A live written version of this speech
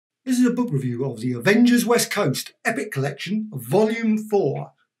This is a book review of the Avengers West Coast Epic Collection, Volume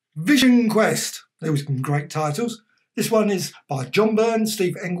 4, Vision Quest. There were some great titles. This one is by John Byrne,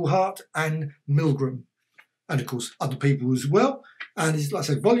 Steve Englehart and Milgrom. And of course other people as well. And it's, like I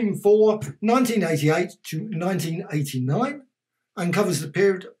said, Volume 4, 1988 to 1989. And covers the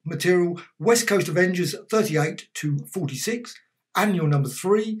period material West Coast Avengers 38 to 46, Annual number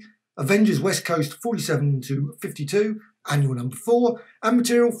 3, Avengers West Coast 47 to 52, Annual number 4, and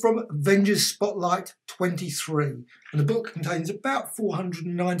material from Avengers Spotlight 23. And the book contains about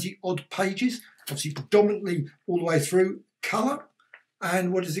 490 odd pages, obviously predominantly all the way through colour.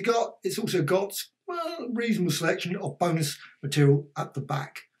 And what has it got? It's also got a reasonable selection of bonus material at the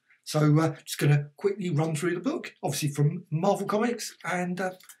back. So just going to quickly run through the book, obviously from Marvel Comics. And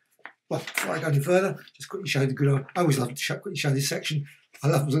well, before I go any further, just quickly show the good. I always love to quickly show this section. I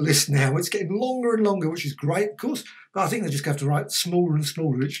love the list now. It's getting longer and longer, which is great, of course. But I think they just have to write smaller and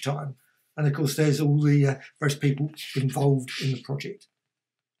smaller each time. And of course, there's all the various people involved in the project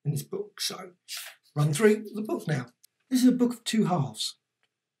in this book. So run through the book now. This is a book of two halves.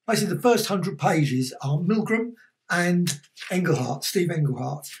 Basically, the first 100 pages are Milgrom and Englehart, Steve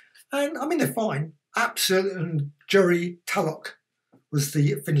Englehart. And I mean, they're fine. Absolute and Jerry Tallock was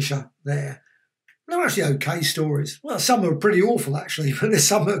the finisher there. They're actually okay stories. Well, some are pretty awful, actually, but there's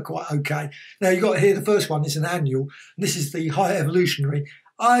some that are quite okay. Now, you've got here, the first one is an annual. And this is the High Evolutionary.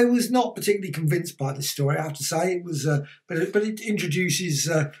 I was not particularly convinced by this story, I have to say. It was, but it introduces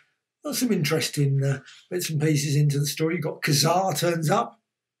some interesting bits and pieces into the story. You've got Kazar turns up.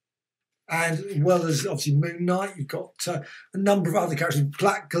 And as well as obviously Moon Knight, you've got a number of other characters,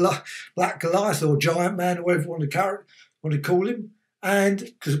 Black Goliath or Giant Man or whatever you want to call him. And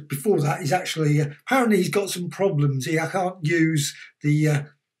because before that, he's actually apparently he's got some problems. I can't use the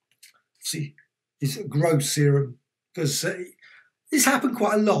his growth serum because this happened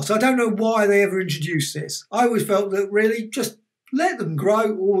quite a lot. I don't know why they ever introduced this. I always felt that really just let them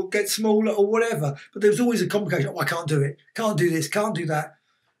grow or get smaller or whatever. But there was always a complication. Oh, I can't do it. Can't do this. Can't do that.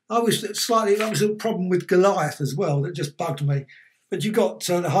 That was a problem with Goliath as well that just bugged me. But you got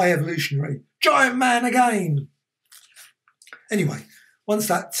the High Evolutionary, Giant Man again. Anyway, once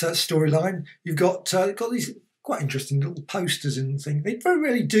that storyline, you've got these quite interesting little posters and things. They very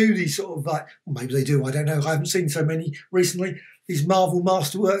rarely do these sort of well, maybe they do, I don't know. I haven't seen so many recently. These Marvel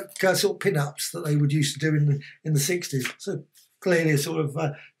Masterwork sort of pin-ups that they would used to do in the 60s. So clearly a sort of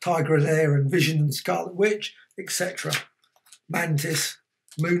Tiger there and Vision and Scarlet Witch, etc. Mantis.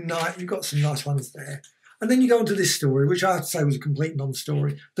 Moon Knight, you've got some nice ones there. And then you go on to this story, which I have to say was a complete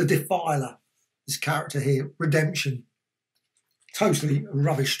non-story. The Defiler, this character here, Redemption. Totally a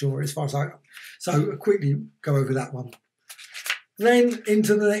rubbish story as far as I go. So I'll quickly go over that one. Then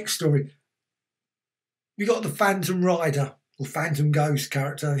into the next story. You got the Phantom Rider, or Phantom Ghost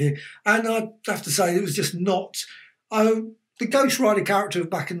character here. And I have to say, it was just not... the Ghost Rider character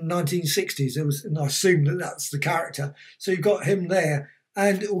back in the 1960s, and I assume that that's the character. So you've got him there.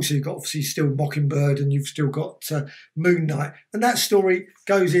 And also you've got obviously still Mockingbird and you've still got Moon Knight. And that story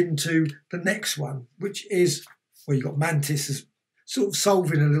goes into the next one, which is where you've got Mantis as sort of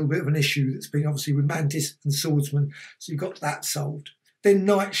solving a little bit of an issue that's been obviously with Mantis and Swordsman. So you've got that solved. Then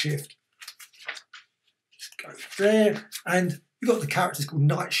Night Shift. Just go there. And you've got the characters called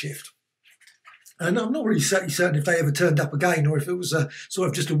Night Shift. And I'm not really certain if they ever turned up again or if it was a sort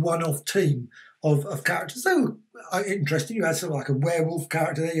of just a one-off team of characters. They were interesting. You had sort of like a werewolf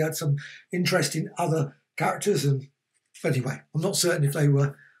character there. You had some interesting other characters. But anyway, I'm not certain if they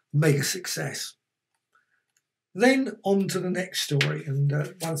were mega success. Then on to the next story. And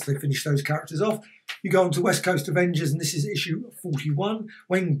once they finish those characters off, you go on to West Coast Avengers. And this is issue 41,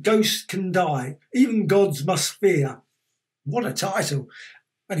 When Ghosts Can Die. Even Gods Must Fear. What a title.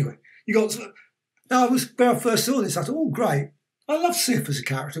 Anyway, you got... Now, when I first saw this, I thought, oh, great. I love Sif as a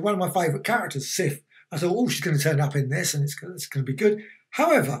character. One of my favourite characters, Sif. I thought, oh, she's going to turn up in this and it's going to be good.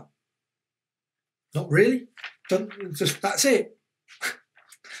 However, not really. That's it.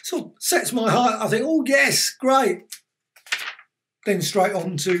 Sort of sets my heart. I think, oh, yes, great. Then straight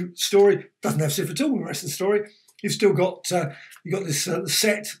on to story. Doesn't have Sif at all in the rest of the story. You've still got you've got this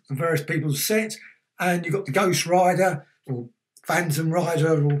set, the various people's set, and you've got the Ghost Rider or Phantom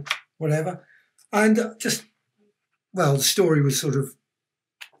Rider or whatever. And the story was sort of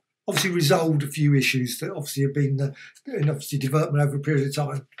obviously resolved a few issues that obviously have been in obviously development over a period of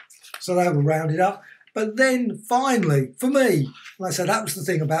time. So they were rounded up. But then finally, for me, like I said, that was the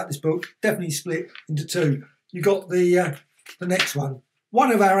thing about this book, definitely split into two. You got the next one.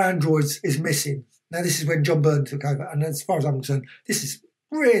 One of our androids is missing. Now, this is when John Byrne took over. And as far as I'm concerned, this is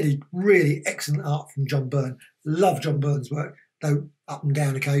really, really excellent art from John Byrne. Love John Byrne's work. Though up and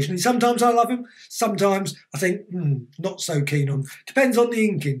down occasionally. Sometimes I love him. Sometimes I think, not so keen on. Depends on the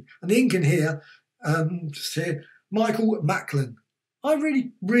inking. And the inking here, just here, Michael Macklin. I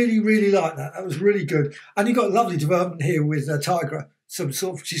really, really, really like that. That was really good. And you've got a lovely development here with Tigra. Some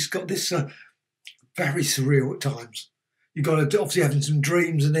sort of, she's got this very surreal at times. You've got her obviously having some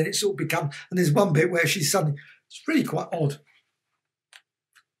dreams, and then it sort of becomes, and there's one bit where she's suddenly, it's really quite odd.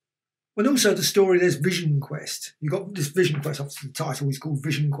 And also the story, there's Vision Quest. You've got this Vision Quest, obviously the title is called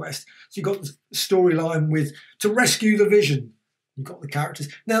Vision Quest. So you've got the storyline with, to rescue the Vision. You've got the characters.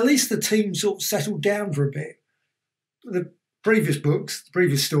 Now at least the team sort of settled down for a bit. The previous books, the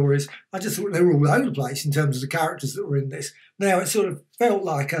previous stories, I just thought they were all over the place in terms of the characters that were in this. Now it sort of felt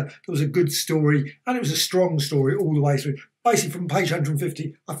like there was a good story, and it was a strong story all the way through. Basically from page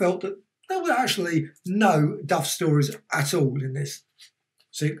 150, I felt that there were actually no duff stories at all in this.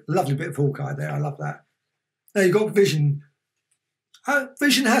 So lovely bit of Hawkeye there, I love that. Now you've got Vision.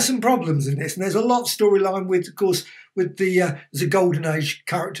 Vision has some problems in this, and there's a lot of storyline with, of course, with the there's a Golden Age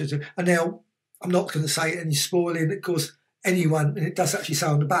characters. And now I'm not going to say any spoiling, of course, anyone, and it does actually say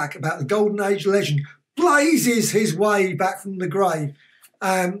on the back about the Golden Age legend blazes his way back from the grave.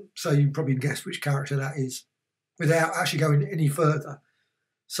 So you can probably guess which character that is without actually going any further.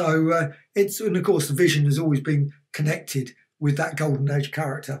 So and of course the Vision has always been connected with that Golden Age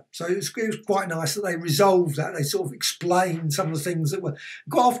character. So it was quite nice that they resolved that. They sort of explained some of the things that were,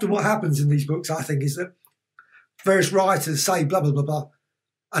 quite often what happens in these books, I think, is that various writers say blah, blah, blah, blah.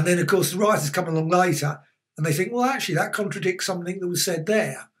 And then, of course, the writers come along later and they think, well, actually, that contradicts something that was said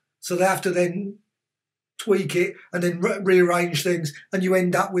there. So they have to then tweak it and then rearrange things, and you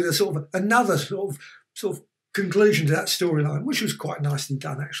end up with a sort of another sort of conclusion to that storyline, which was quite nicely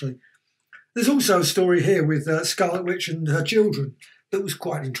done, actually. There's also a story here with Scarlet Witch and her children that was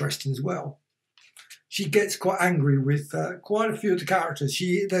quite interesting as well. She gets quite angry with quite a few of the characters.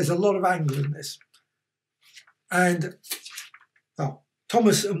 There's a lot of anger in this. And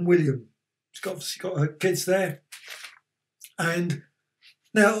Thomas and William. She's obviously got her kids there. And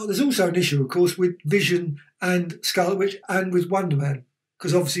now there's also an issue, of course, with Vision and Scarlet Witch and with Wonder Man,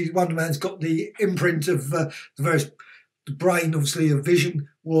 because obviously Wonder Man's got the imprint of the brain, obviously, of Vision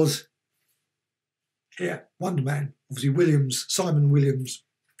was Wonder Man, obviously Simon Williams.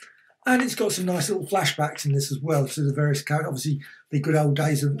 And it's got some nice little flashbacks in this as well to the various characters, obviously the good old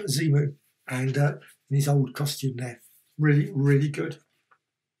days of Zemu and in his old costume there. Really, really good.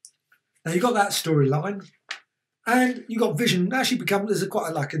 Now you've got that storyline, and you've got Vision actually there's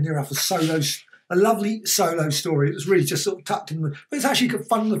quite like a near enough a lovely solo story. It was really just sort of tucked in, but it's actually got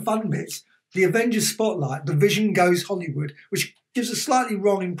the fun bits. The Avengers Spotlight, the Vision Goes Hollywood, which gives a slightly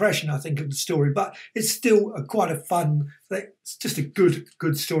wrong impression, I think, of the story, but it's still quite a fun, it's just a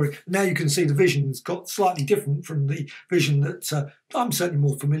good story. Now you can see the Vision's got slightly different from the Vision that I'm certainly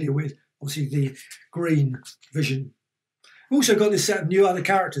more familiar with, obviously the green Vision. We've also got this set of new other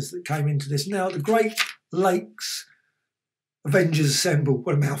characters that came into this. Now, the Great Lakes Avengers Assemble.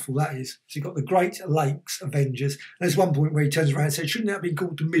 What a mouthful that is. So you've got the Great Lakes Avengers. And there's one point where he turns around and says, shouldn't that have been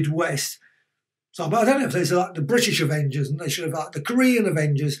called the Midwest? So, but I don't know if there's like the British Avengers, and they should have like the Korean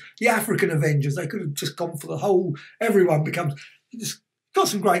Avengers, the African Avengers. They could have just gone for the whole, everyone becomes, just got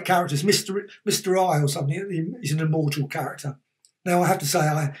some great characters. Mr. I or something, he's an immortal character. Now, I have to say,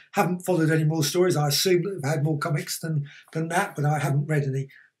 I haven't followed any more stories. I assume that they've had more comics than that, but I haven't read any.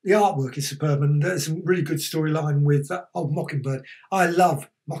 The artwork is superb, and there's some really good storyline with old Mockingbird. I love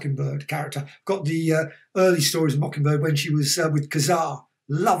Mockingbird character. Got the early stories of Mockingbird when she was with Kazar.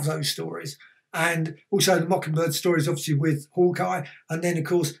 Love those stories. And also the Mockingbird stories, obviously, with Hawkeye. And then, of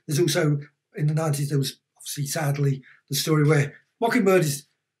course, there's also, in the 90s, there was, obviously, sadly, the story where Mockingbird is...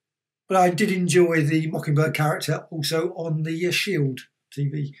 But I did enjoy the Mockingbird character also on the S.H.I.E.L.D.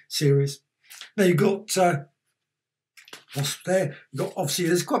 TV series. Now, you've got Wasp there. You've got, obviously,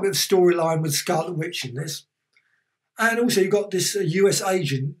 there's quite a bit of storyline with Scarlet Witch in this. And also, you've got this US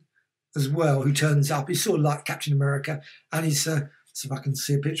agent as well who turns up. He's sort of like Captain America, and he's... see if I can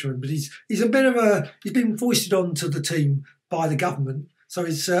see a picture of him, but he's a bit of he's been foisted onto the team by the government, so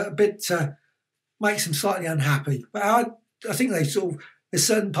it's a bit makes him slightly unhappy. But I think they sort of, there's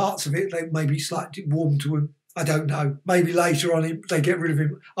certain parts of it they maybe slightly warm to him. I don't know. Maybe later on they get rid of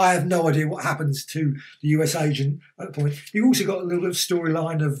him. I have no idea what happens to the US agent at the point. You've also got a little bit of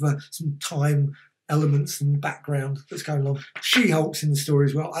storyline of some time elements and background that's going along. She-Hulk's in the story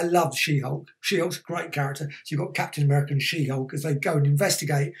as well. I love She-Hulk. She-Hulk's a great character. So you've got Captain America and She-Hulk as they go and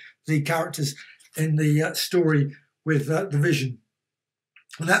investigate the characters in the story with the Vision.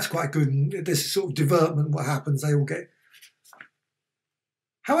 And that's quite good. And this sort of development, what happens, they all get.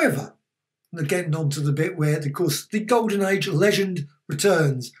 However, and getting on to the bit where, of course, the Golden Age legend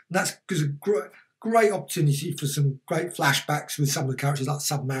returns. And that's because of great opportunity for some great flashbacks with some of the characters like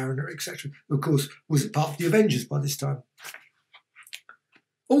Submariner, etc. Of course, was part of the Avengers by this time.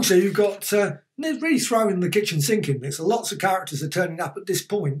 Also, you've got, they're really throwing the kitchen sink in this. Lots of characters are turning up at this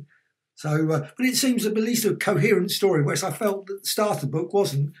point. So, but it seems at least a coherent story, whereas I felt that the start of the book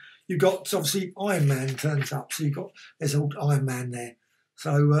wasn't. You've got, obviously, Iron Man turns up. So there's old Iron Man there.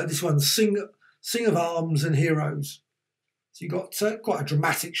 So this one's Sing of Arms and Heroes. So you've got quite a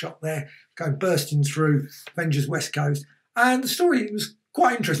dramatic shot there, going bursting through Avengers West Coast. And the story was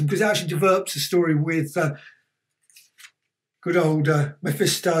quite interesting because it actually develops a story with good old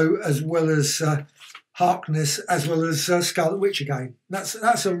Mephisto, as well as Harkness, as well as Scarlet Witch again.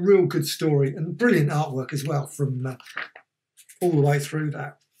 That's a real good story and brilliant artwork as well from all the way through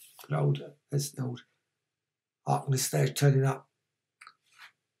that. There's the old Harkness there turning up.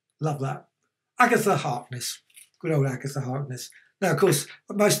 Love that. Agatha Harkness. Good old Agatha Harkness. Now, of course,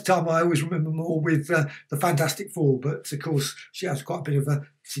 most of the time I always remember more with the Fantastic Four, but of course she has quite a bit of a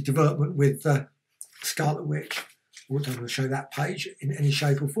development with Scarlet Witch. I don't want to show that page in any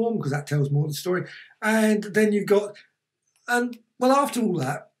shape or form because that tells more of the story. And then you've got, well, after all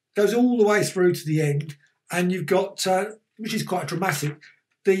that, goes all the way through to the end, and you've got, which is quite dramatic,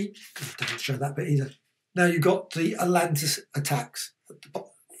 don't show that bit either. Now you've got the Atlantis Attacks, the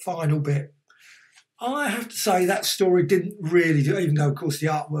final bit. I have to say that story didn't really do, even though, of course, the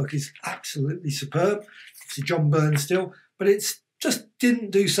artwork is absolutely superb. It's John Byrne still, but it's just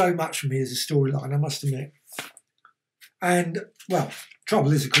didn't do so much for me as a storyline, I must admit. And, well,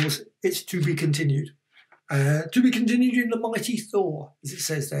 trouble is, of course, it's to be continued. To be continued in the Mighty Thor, as it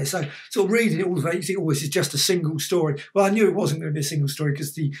says there. So, sort of reading it all the way, you think, oh, this is just a single story. Well, I knew it wasn't going to be a single story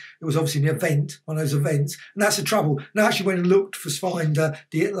because it was obviously an event, one of those events, and that's the trouble. And I actually went and looked to find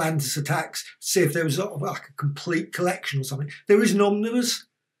the Atlantis Attacks, to see if there was sort of like a complete collection or something. There is an omnibus.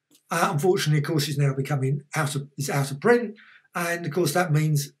 Unfortunately, of course, it's now becoming out of print, and of course that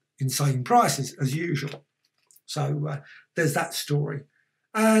means insane prices as usual. So there's that story.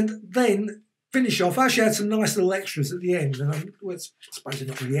 And then finish off, I actually had some nice little extras at the end. And I suppose they're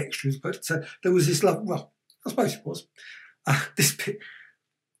not really extras, but there was this, well, I suppose it was, this bit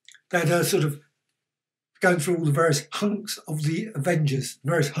that sort of going through all the various hunks of the Avengers,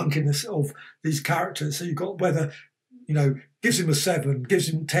 various hunkiness of these characters. So you've got whether, gives him a 7, gives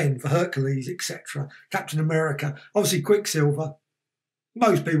him 10 for Hercules, etc. Captain America, obviously Quicksilver.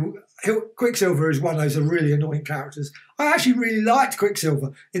 Most people, Quicksilver is one of those really annoying characters. I actually really liked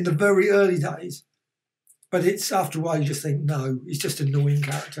Quicksilver in the very early days, but it's after a while you just think, no, he's just an annoying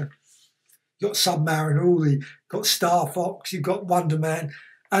character. You've got Submariner, you've got Star Fox, you've got Wonder Man,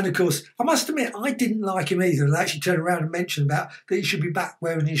 and of course, I must admit, I didn't like him either. And I actually turned around and mentioned about that he should be back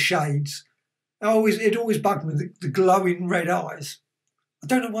wearing his shades. It always bugged me, the glowing red eyes. I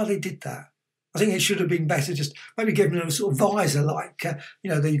don't know why they did that. I think it should have been better just maybe giving him a sort of visor like, there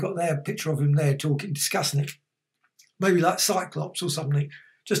you've got there a picture of him there talking, discussing it. Maybe like Cyclops or something.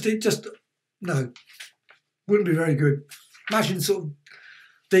 No, wouldn't be very good. Imagine sort of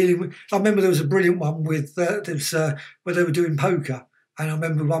dealing with, I remember there was a brilliant one with, where they were doing poker. And I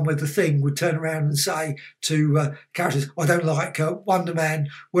remember one where the Thing would turn around and say to characters, I don't like Wonder Man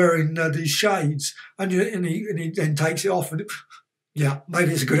wearing these shades. And he then takes it off and yeah,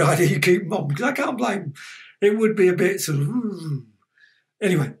 maybe it's a good idea you keep them on because I can't blame him. It would be a bit sort of...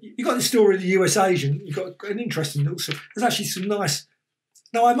 Anyway, you've got the story of the US agent. You've got an interesting little story. There's actually some nice...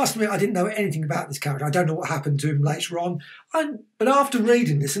 Now, I must admit, I didn't know anything about this character. I don't know what happened to him later on. But after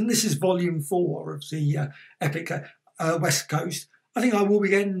reading this, and this is volume 4 of the Epic West Coast, I think I will be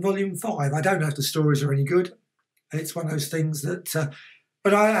getting volume 5. I don't know if the stories are any good. It's one of those things that...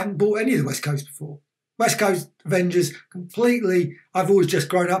 but I haven't bought any of the West Coast before. West Coast Avengers, completely, I've always just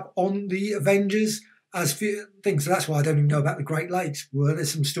grown up on the Avengers as few things, so that's why I don't even know about the Great Lakes. Were there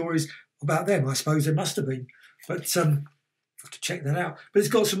some stories about them? I suppose there must have been, but I have to check that out. But it's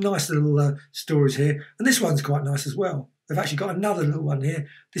got some nice little stories here, and this one's quite nice as well. They've actually got another little one here.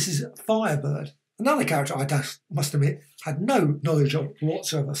 This is Firebird, another character I must admit had no knowledge of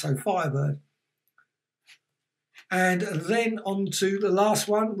whatsoever, so Firebird. And then on to the last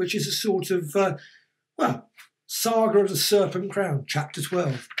one, which is a sort of... Saga of the Serpent Crown, Chapter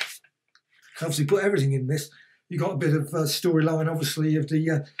 12. Obviously put everything in this. You've got a bit of storyline, obviously, of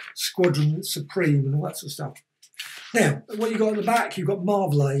the Squadron Supreme and all that sort of stuff. Now, what you've got on the back, you've got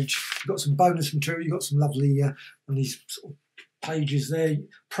Marvel Age. You've got some bonus material. You've got some lovely, on these sort of pages there,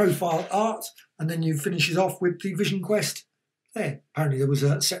 profile art. And then you finishes off with the Vision Quest. There, apparently there was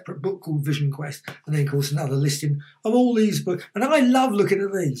a separate book called Vision Quest, and then of course another listing of all these books. And I love looking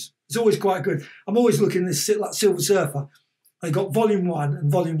at these. It's always quite good. I'm always looking at this like Silver Surfer. They got Volume 1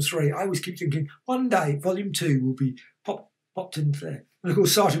 and Volume 3. I always keep thinking, one day Volume 2 will be popped into there. And of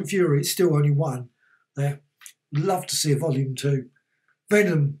course, Sergeant Fury, it's still only one there. Would love to see a Volume 2.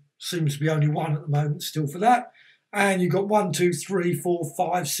 Venom seems to be only one at the moment still for that. And you've got 1, 2, 3, 4,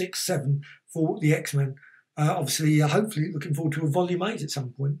 5, 6, 7 for the X-Men. Obviously, hopefully looking forward to a Volume 8 at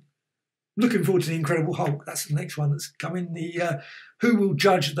some point. Looking forward to the Incredible Hulk. That's the next one that's coming. The Who Will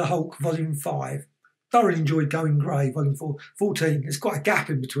Judge the Hulk, Volume 5. Thoroughly enjoyed Going Grey, Volume 14. There's quite a gap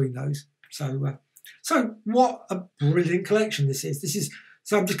in between those. So what a brilliant collection this is.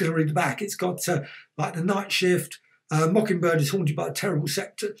 So I'm just going to read the back. It's got like The Night Shift. Mockingbird is haunted by a terrible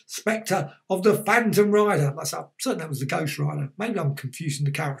spectre of the Phantom Rider. I'm certain that was the Ghost Rider. Maybe I'm confusing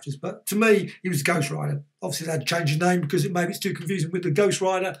the characters, but to me, he was the Ghost Rider. Obviously, they had to change his name because maybe it's too confusing with the Ghost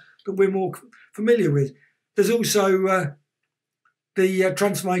Rider that we're more familiar with. There's also the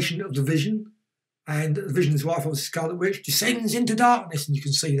transformation of the Vision, and the Vision's wife, obviously Scarlet Witch, descends into darkness, and you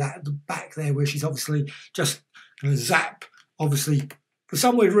can see that at the back there where she's obviously just going to zap. Obviously, for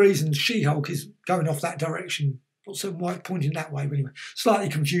some weird reason, She-Hulk is going off that direction. Not so white pointing that way, but anyway, slightly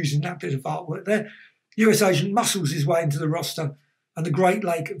confusing, that bit of artwork there. US Agent muscles his way into the roster, and the Great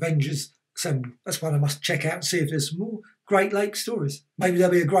Lake Avengers assemble. That's one I must check out and see if there's some more Great Lake stories. Maybe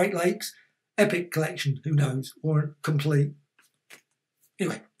there'll be a Great Lakes epic collection, who knows, or complete.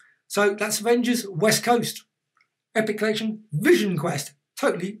 Anyway, so that's Avengers West Coast epic collection, Vision Quest.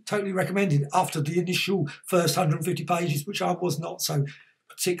 Totally recommended after the initial first 150 pages, which I was not so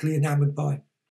particularly enamoured by.